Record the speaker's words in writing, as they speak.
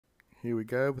here we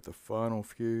go with the final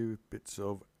few bits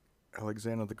of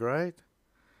Alexander the Great.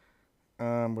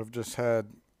 We've just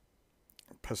had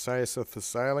Perseus of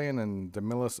Thessalian and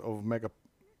Demilus of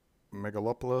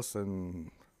Megalopolis,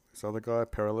 and this other guy,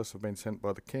 Perillus, have been sent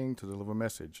by the king to deliver a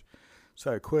message.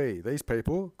 So, these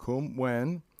people, cum,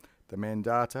 when the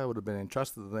mandata would have been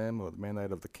entrusted to them, or the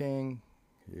mandate of the king,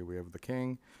 here we have the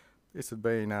king, this had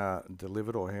been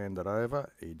delivered or handed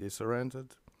over,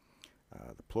 edicerented,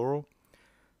 the plural.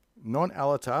 Non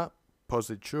aliter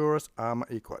positurus arma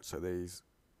equat. So these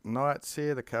knights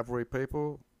here, the cavalry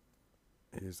people,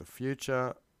 here's the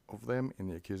future of them in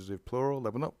the accusative plural.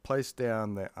 They will not place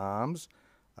down their arms,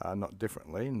 not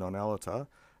differently, non aliter,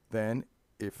 than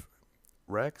if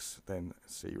rex, then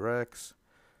C rex,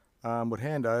 would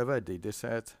hand over,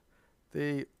 dedicet,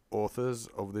 the authors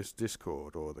of this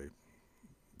discord, or the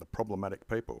problematic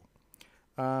people.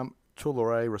 Tulere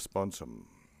responsum.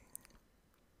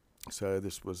 So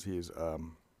this was his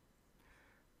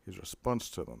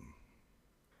response to them.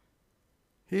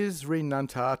 His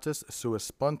renuntatus sua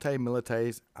sponte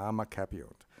milites arma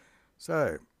capiunt.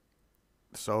 So,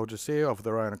 the soldiers here, of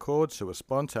their own accord, sua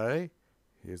sponte,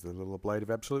 here's the little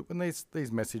ablative absolute, when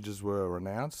these messages were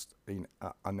announced, and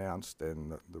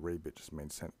the rebit just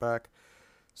means sent back.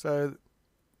 So,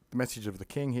 the message of the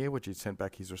king here, which he sent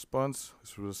back his response,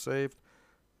 this was received.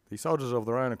 The soldiers of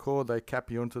their own accord, they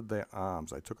capiunted their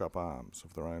arms. They took up arms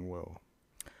of their own will.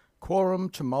 Quorum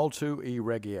tumultu e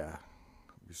regia.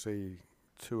 You see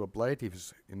two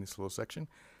ablatives in this little section.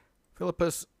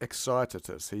 Philippus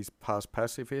excitatus. He's past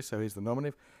passive here, so he's the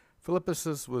nominative.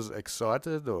 Philippus was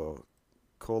excited or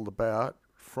called about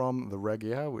from the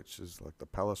regia, which is like the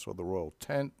palace or the royal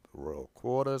tent, the royal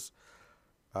quarters.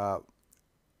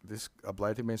 This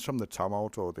ablative means from the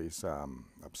tumult or this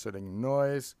upsetting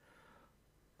noise.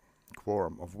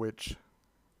 Quorum, of which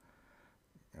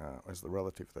is the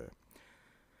relative there.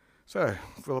 So,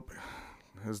 Philip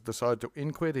has decided to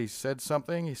inquit. He said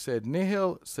something. He said,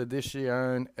 nihil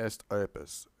seditione est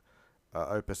opus.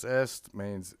 Opus est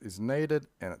means is needed,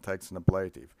 and it takes an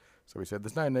ablative. So he said,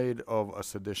 there's no need of a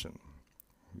sedition.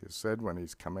 He said when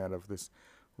he's come out of this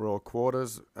royal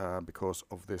quarters because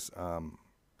of this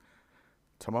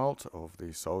tumult of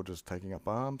the soldiers taking up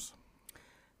arms.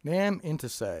 Nam inter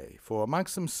se, for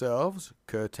amongst themselves,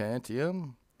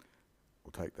 curtantium,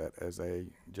 we'll take that as a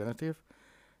genitive,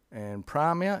 and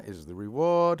pramia is the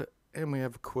reward, and we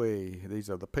have qui.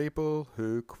 These are the people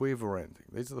who quiverent.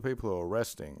 These are the people who are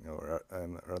resting, or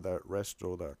they're at rest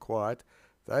or they're quiet.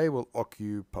 They will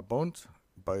occupabunt,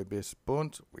 bobis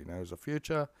bunt, we know is a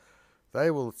future. They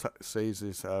will seize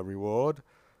this reward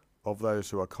of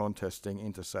those who are contesting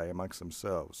inter se amongst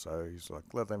themselves. So he's like,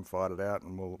 let them fight it out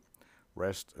and we'll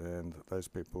rest, and those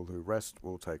people who rest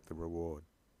will take the reward.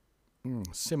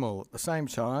 Simul, at the same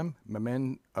time,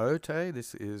 mementote,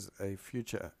 this is a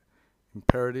future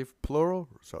imperative plural.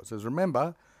 So it says,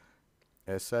 remember,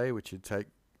 esse, which you take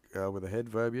with a head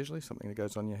verb usually, something that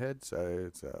goes on your head, so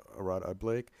it's a right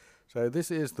oblique. So this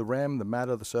is the rem, the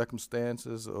matter, the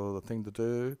circumstances, or the thing to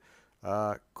do,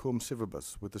 cum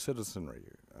civibus, with the citizenry.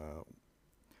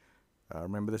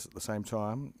 Remember this at the same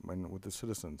time when with the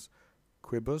citizens.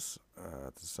 Quibus,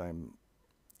 the same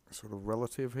sort of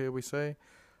relative here we see.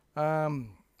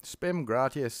 Spem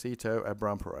gratia cito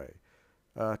abrumpere.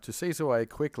 To seize away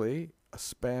quickly, a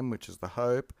spem, which is the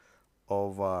hope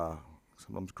of,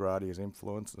 sometimes gratia's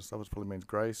influence and stuff, it probably means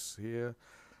grace here.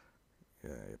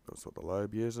 Yeah, that's what the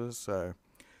Loeb uses. So,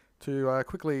 to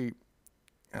quickly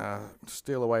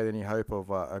steal away any hope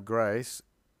of a grace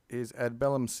is ad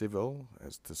bellum civil,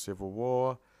 as to civil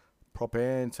war,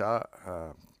 propenta,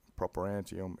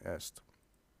 properantium est.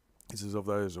 This is of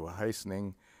those who are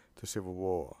hastening to civil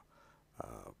war.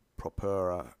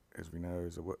 Propera, as we know,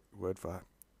 is a word for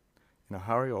in a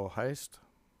hurry or haste.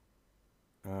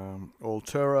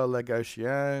 Altura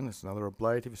legation is another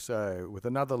ablative. So with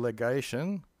another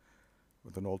legation,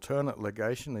 with an alternate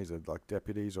legation, these are like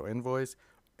deputies or envoys.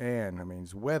 And it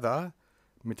means whether,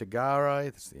 mitigare,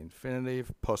 that's the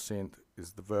infinitive, possint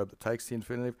is the verb that takes the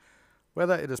infinitive,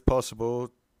 whether it is possible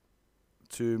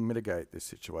to mitigate this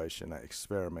situation,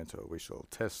 experimental. We shall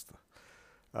test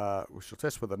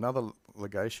with another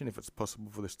legation if it's possible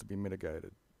for this to be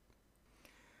mitigated.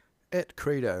 Et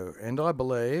credo, and I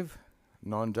believe,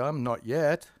 nondum, not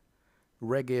yet,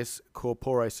 regis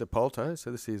corpore sepulto,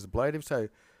 so this is ablative, so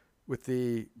with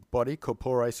the body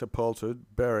corpore sepultud,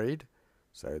 buried,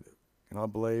 so, and I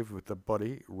believe with the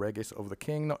body, regis of the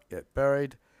king, not yet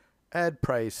buried, ad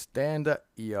prae standa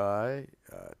ei,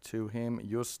 to him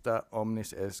justa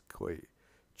omnis est qui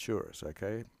turus,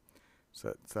 okay?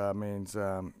 So it means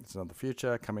it's not the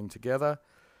future, coming together.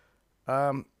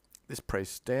 this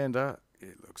praestander,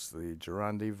 it looks the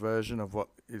gerundive version of what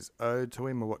is owed to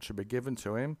him or what should be given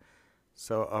to him.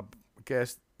 So I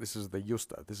guess this is the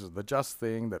justa. This is the just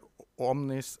thing that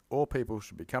omnis, all people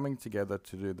should be coming together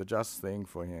to do the just thing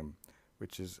for him,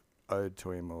 which is owed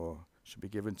to him or should be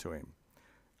given to him.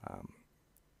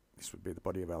 This would be the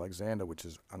body of Alexander, which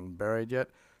is unburied yet.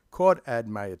 Quod ad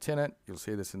mea tenet. You'll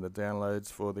see this in the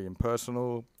downloads for the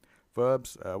impersonal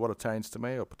verbs. What attains to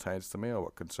me or pertains to me or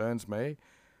what concerns me.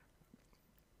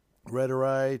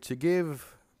 Redere, to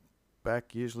give.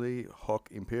 Back usually. Hoc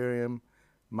imperium.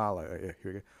 Malo. Here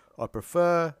we go. I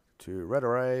prefer to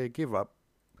redere, give up.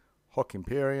 Hoc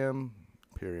imperium.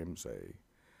 Imperium's a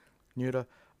neuter.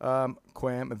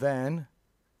 Quam, than.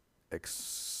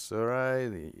 Exere,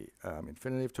 the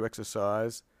infinitive, to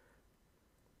exercise.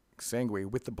 Exangui,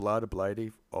 with the blood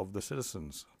ablative of the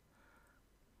citizens.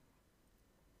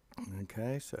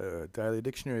 Okay, so daily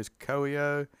dictionary is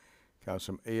coeo, comes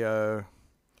from eo.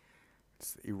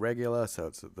 It's irregular, so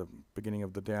it's at the beginning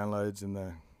of the downloads in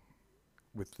the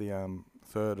with the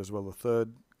third as well. The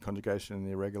third conjugation and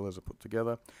the irregulars are put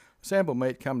together. Assemble,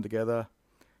 meet, come together.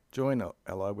 Join,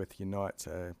 ally with, unite.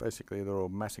 So basically they're all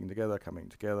massing together, coming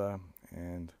together,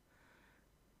 and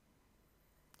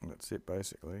that's it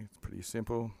basically. It's pretty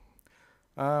simple.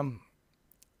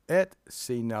 Et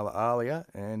si nulla alia,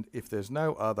 and if there's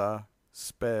no other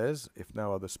spes, if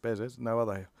no other speses, no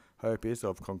other hope is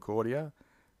of concordia.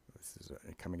 This is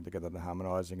coming together and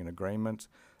harmonising an agreement.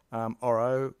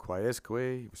 Oro, quaesque,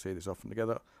 we see this often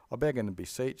together. I beg and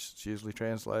beseech, it's usually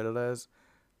translated as.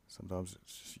 Sometimes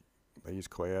it's just, they use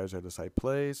quaeoso to say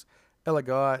please.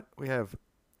 Elegite, we have,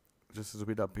 just as a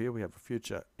bit up here, we have a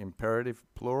future imperative,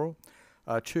 plural.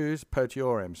 Choose,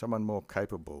 potiorem, someone more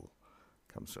capable.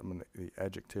 Comes from the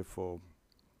adjective for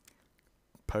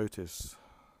potus,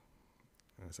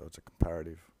 so it's a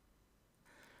comparative.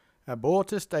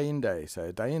 Abortus deinde,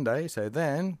 so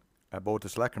then,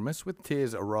 abortus lacrimus, with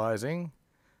tears arising.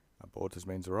 Abortus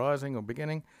means arising or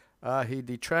beginning. He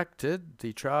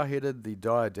detrahited the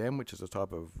diadem, which is a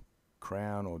type of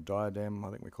crown or diadem,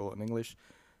 I think we call it in English,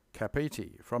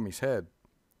 capiti, from his head.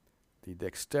 The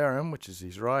dexterum, which is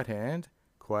his right hand,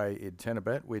 quae id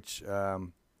tenebet, which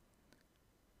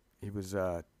he was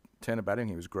tenebating,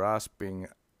 he was grasping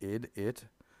it.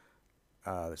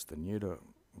 That's the neuter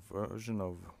version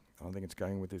of, I think it's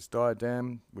going with his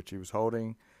diadem, which he was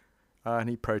holding. And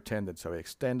he protended, so he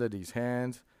extended his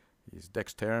hand, his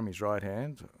dexterum, his right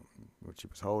hand, which he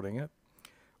was holding it.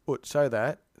 Ut, so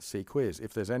that, see quiz,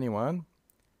 if there's anyone,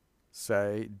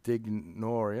 say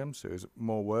dignorium, so is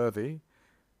more worthy,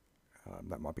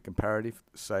 that might be comparative,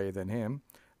 say than him.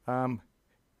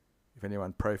 If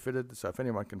anyone profited, so if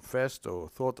anyone confessed or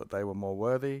thought that they were more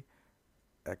worthy,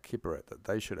 acciperet, that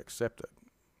they should accept it.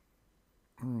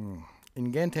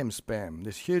 Ingentem spem,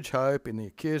 this huge hope in the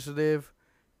accusative,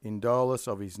 indolus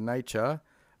of his nature,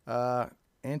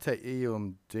 ante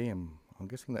eum diem, I'm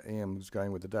guessing that eum is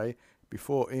going with the day,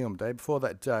 before eum day, before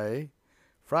that day,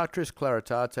 fratris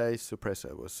claritate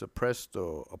suppressa, was suppressed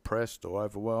or oppressed or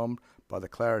overwhelmed by the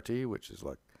clarity, which is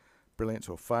like brilliance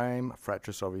or fame,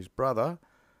 fratris of his brother,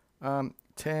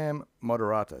 tam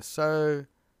moderata, so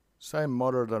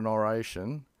moderate an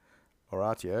oratio,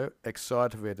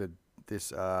 excitated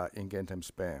this ingentem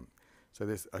spam. So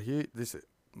this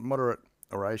moderate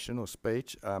oration or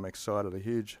speech excited a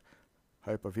huge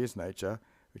hope of his nature,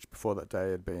 which before that day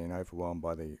had been overwhelmed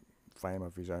by the fame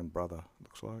of his own brother,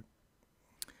 looks like.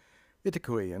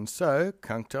 Iticui, and so,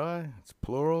 cuncti, it's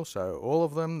plural, so all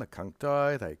of them, the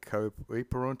cuncti, they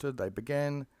coeperunted, they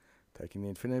began, taking the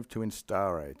infinitive, to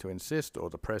instare, to insist or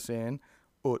to press in,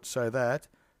 ut, so that,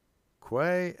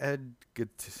 quae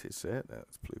adgetisset,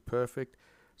 that's perfect,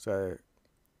 so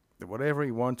whatever he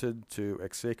wanted to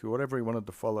execute, whatever he wanted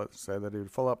to follow, so that he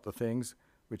would follow up the things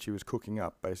which he was cooking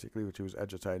up, basically, which he was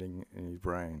agitating in his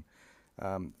brain,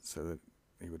 so that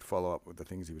he would follow up with the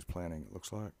things he was planning, it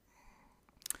looks like.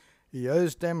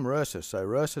 Eosdem rursus. So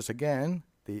rursus again,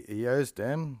 the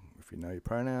eosdem, if you know your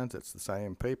pronouns, it's the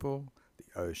same people.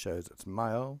 The O shows it's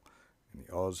male, and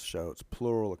the os show it's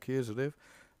plural accusative.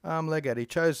 Legate, he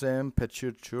chose them,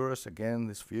 petituris, again,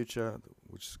 this future,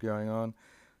 which is going on,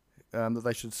 that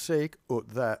they should seek, ut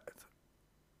that,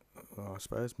 I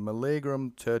suppose,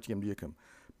 maligrum tertium ducum.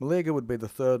 Maliga would be the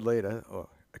third leader, or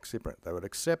accipient. They would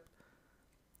accept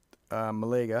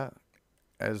Maliga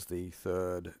as the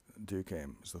third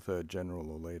ducem, as the third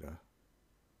general or leader.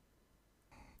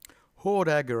 Hord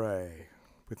agere,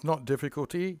 with not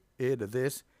difficulty, id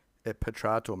this, et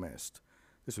petratum est.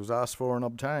 This was asked for and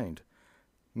obtained.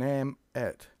 Nam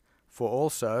et, for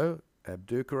also,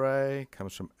 abducere,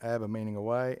 comes from ab, meaning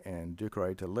away, and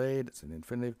ducere to lead, it's an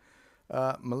infinitive.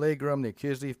 Maligrum, the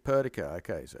accusative, perdica.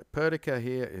 Okay, so perdica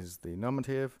here is the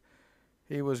nominative.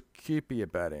 He was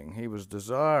cupiabating. He was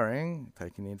desiring,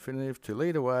 taking the infinitive, to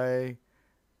lead away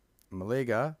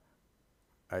maliga,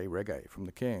 a rege, from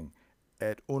the king.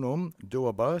 Et unum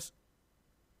duobus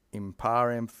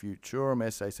imparem futurum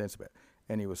esse sensibet.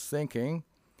 And he was thinking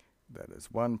that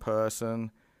as one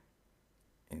person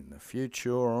in the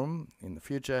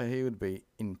future, he would be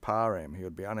imparem, he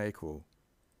would be unequal,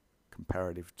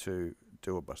 comparative to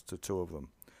duobus, to two of them.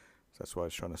 So that's why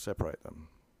he's trying to separate them.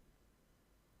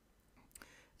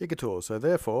 Igator, so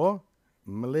therefore,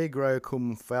 maligro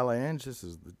cum phalanx, this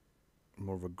is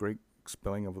more of a Greek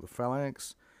spelling of the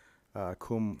phalanx.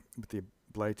 Cum with the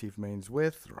ablative means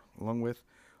with, along with.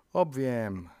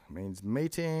 Obviam means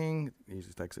meeting, he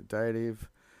usually takes a dative.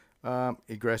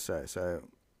 Egresso, so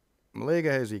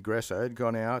Maliga has egressoed,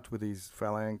 gone out with his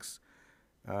phalanx.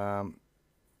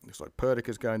 Looks like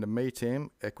Perdica's going to meet him,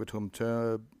 equitum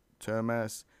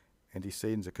termas,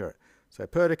 antecedens occur. So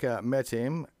Perdica met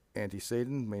him,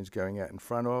 antecedent means going out in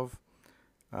front of,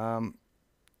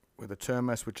 with a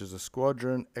termas, which is a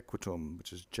squadron, equitum,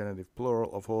 which is genitive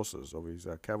plural of horses, of his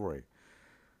cavalry.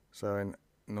 So in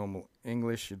normal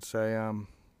English, you'd say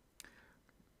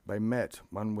they met,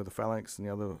 one with a phalanx and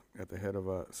the other at the head of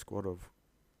a squad of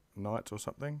knights or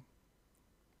something.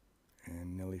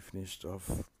 And nearly finished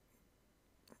off,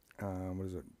 what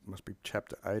is it? Must be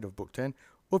chapter 8 of book 10.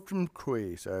 Utrum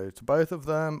qui, so to both of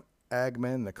them,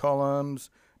 agmen, the columns,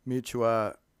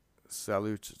 mutua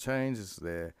salutations, is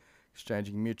their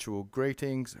exchanging mutual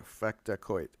greetings, facta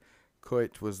coit.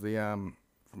 Coit was the,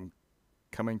 from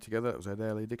coming together, it was a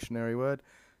daily dictionary word.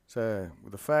 So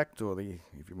with the fact, or the,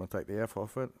 if you want to take the F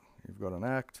off it, you've got an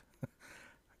act.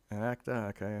 An actor,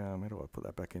 okay, how do I put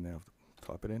that back in now?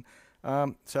 Type it in.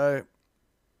 So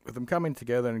with them coming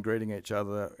together and greeting each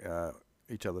other,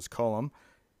 each other's column,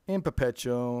 in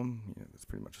perpetuum, that's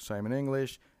pretty much the same in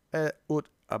English, ut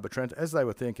arbitrant, as they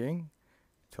were thinking,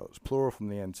 tell it's plural from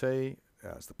the NT,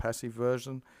 it's the passive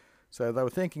version. So they were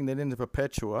thinking that in the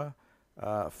perpetua,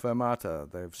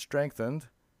 fermata, they've strengthened,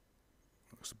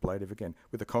 looks ablative again,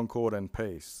 with the concord and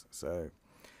peace. So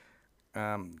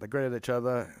they greeted each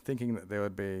other, thinking that there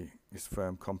would be this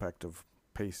firm compact of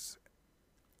peace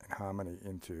and harmony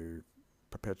into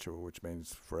perpetual, which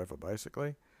means forever,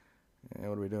 basically. And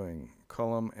what are we doing?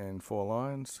 Column and 4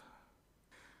 lines.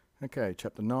 Okay,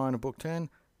 chapter 9 of book 10.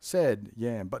 Said,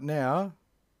 yam, but now,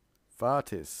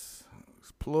 vartis,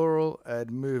 plural, ad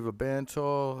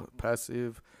movebantor,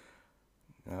 passive,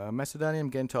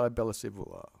 Macedonium genti bella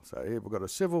civila. So here we've got a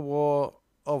civil war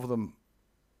of the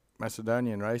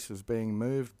Macedonian race was being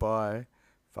moved by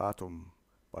fatum,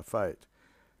 by fate.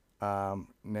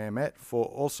 Nemet, for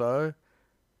also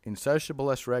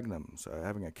insociable est regnum. So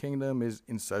having a kingdom is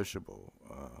insociable.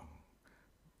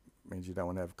 Means you don't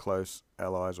want to have close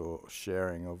allies or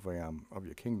sharing of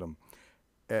your kingdom.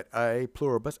 At a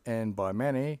pluribus, and by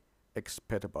many,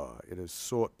 expetibar. It is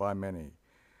sought by many.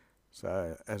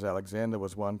 So as Alexander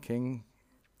was one king,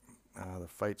 the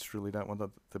fates really don't want it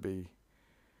to be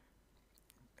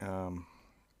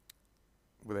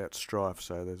without strife.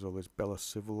 So there's all this bella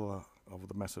civila of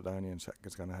the Macedonians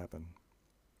that's going to happen.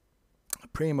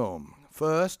 Primum,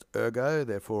 first, ergo,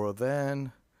 therefore,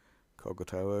 then,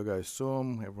 cogito ergo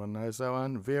sum, everyone knows that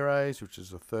one. Vires, which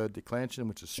is the third declension,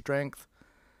 which is strength.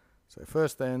 So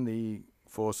first then, the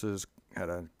forces had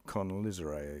a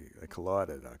conlisere, they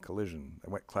collided, a collision,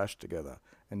 they went clashed together.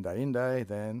 And inde,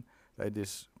 then, they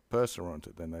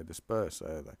disperserunt, then they dispersed.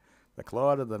 So they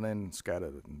collided and then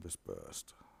scattered and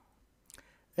dispersed.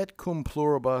 Et cum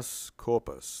pluribus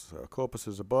corpus. So a corpus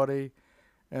is a body,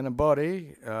 and a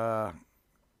body,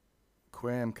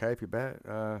 quam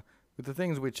capibat, with the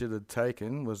things which it had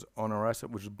taken, was honorasset,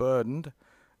 which was burdened,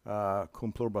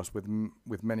 cum pluribus,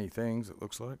 with many things, it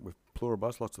looks like, with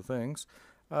pluribus, lots of things.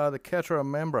 The catra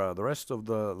membra, the rest of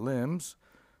the limbs,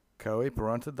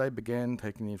 coeperunted, they began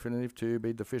taking the infinitive to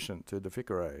be deficient, to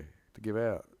deficere, to give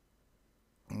out.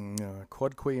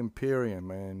 Quodque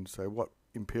imperium, and so what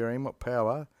imperium, what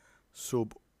power,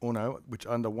 sub uno, which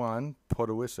under one,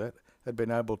 poduisset, had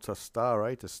been able to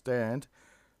stare, to stand,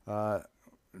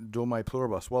 dorme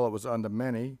pluribus, while it was under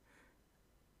many,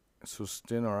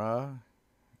 sustinera,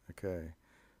 okay,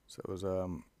 so it was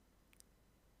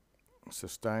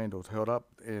sustained or held up,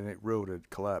 and it ruled, it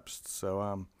collapsed. So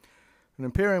an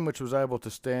imperium which was able to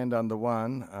stand under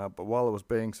one, but while it was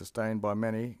being sustained by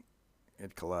many,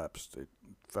 it collapsed, it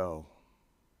fell.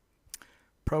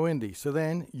 Proindi, so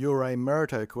then, jure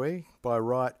meritoque, by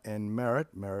right and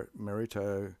merit,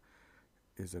 merito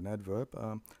is an adverb,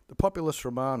 the populus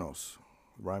Romanos,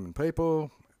 Roman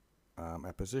people,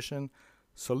 apposition,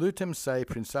 Salutem se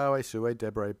princeae sue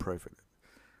debere profitet.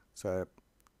 So,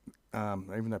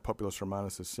 even though populus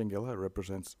Romanus is singular, it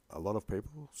represents a lot of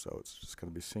people, so it's just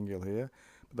going to be singular here.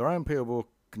 But the Roman people will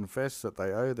confess that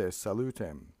they owe their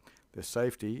salutem, their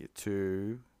safety,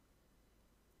 to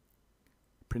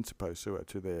principio sua,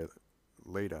 to their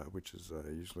leader, which is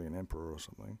usually an emperor or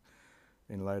something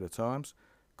in later times.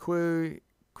 Qui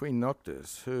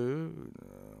noctis, who,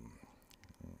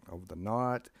 of the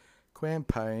night, quam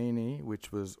paeni,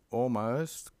 which was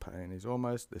almost, paeni is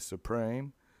almost the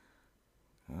supreme,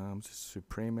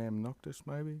 supremam noctis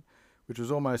maybe, which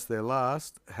was almost their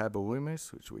last,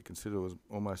 habulimis, which we consider was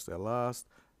almost their last,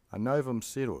 a novum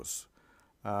sidus.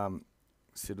 Sidus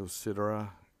sidera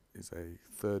is a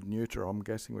third neuter, I'm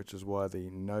guessing, which is why the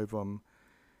novum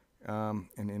and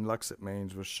in lux it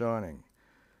means was shining.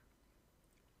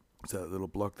 So that little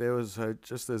block there was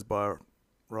just as by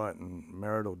right and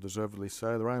merit, or deservedly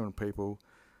so, the Roman people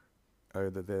owe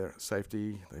their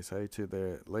safety, they say, to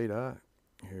their leader,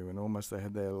 who when almost they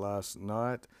had their last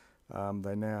night,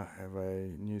 they now have a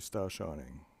new star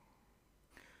shining.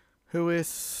 Who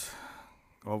is,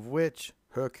 of which,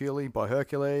 by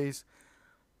Hercules,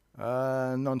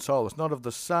 non solus, not of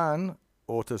the sun,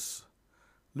 ortus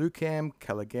lucam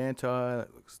caliganti,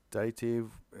 that looks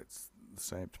dative, it's the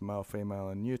same to male, female,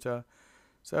 and neuter.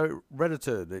 So,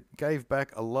 redited, it gave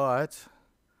back a light.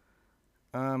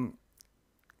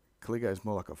 Caligo is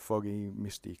more like a foggy,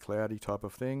 misty, cloudy type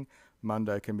of thing.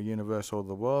 Mundo can be universal of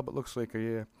the world, but looks like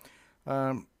here,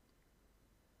 of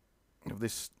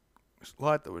this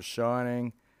light that was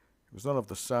shining. It was not of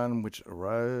the sun which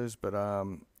arose, but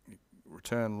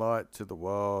returned light to the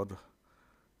world.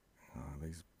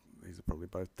 These are probably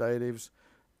both datives.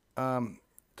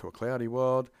 To a cloudy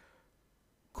world.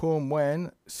 Cum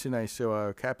when sine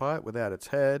suo capite, without its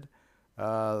head.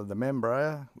 The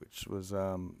membra, which was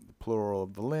the plural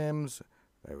of the limbs,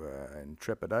 they were in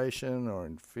trepidation or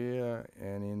in fear,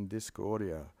 and in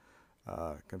discordia,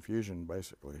 confusion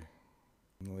basically.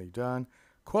 Nearly done.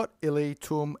 Quot illi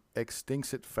tum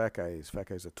extinxit faces.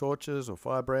 Faces are torches or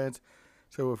firebrands.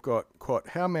 So we've got quot,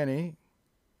 how many,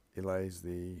 ille is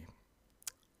the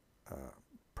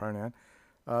pronoun.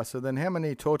 So then how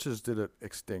many torches did it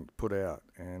put out?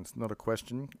 And it's not a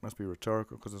question, it must be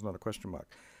rhetorical because it's not a question mark.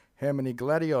 How many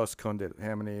gladios condit?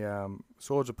 How many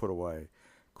swords are put away?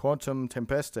 Quantum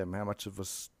tempestem, how much of a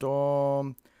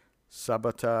storm?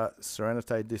 Sabata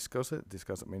serenite discussit.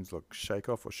 Discussit means look, shake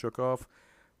off or shook off.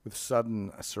 With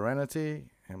sudden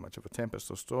serenity, how much of a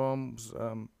tempest or storm was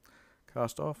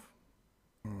cast off?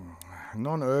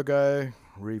 Non ergo,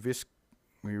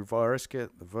 revirescit,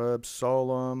 the verb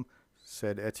solum,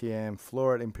 sed etiam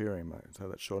floret imperium. So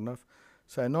that's short enough.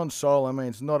 So non solum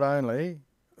means not only,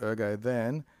 ergo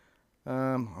then.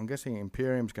 I'm guessing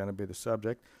imperium is going to be the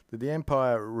subject. Did the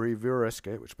empire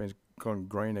revirescit, which means gone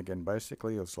green again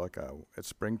basically? It's like it's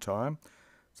springtime.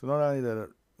 So not only did it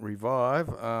revive,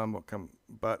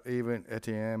 but even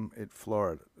etiam it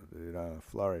floret, it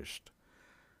flourished.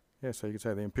 Yeah, so you could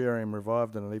say the imperium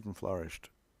revived and it even flourished.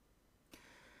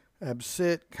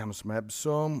 Absit comes from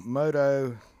absum,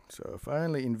 modo. So if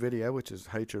only invidia, which is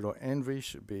hatred or envy,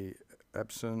 should be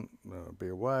absent, be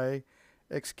away.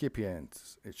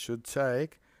 Excipient, it should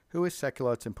take. Who is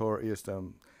sacula tempora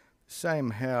iustum?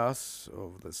 Same house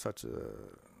of such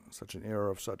an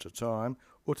era of such a time.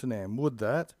 Utinam, would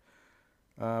that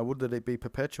it be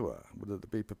perpetua? Would it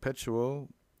be perpetual?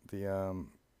 The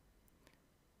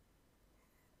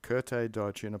Curte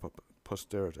dietuna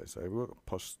posterity. So we've got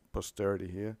posterity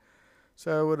here.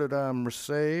 So would it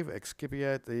receive,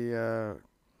 excipiate the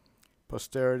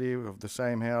posterity of the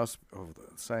same house of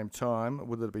the same time?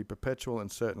 Would it be perpetual? And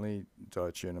certainly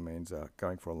dietuna means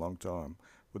going for a long time.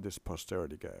 Would this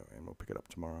posterity go? And we'll pick it up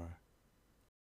tomorrow.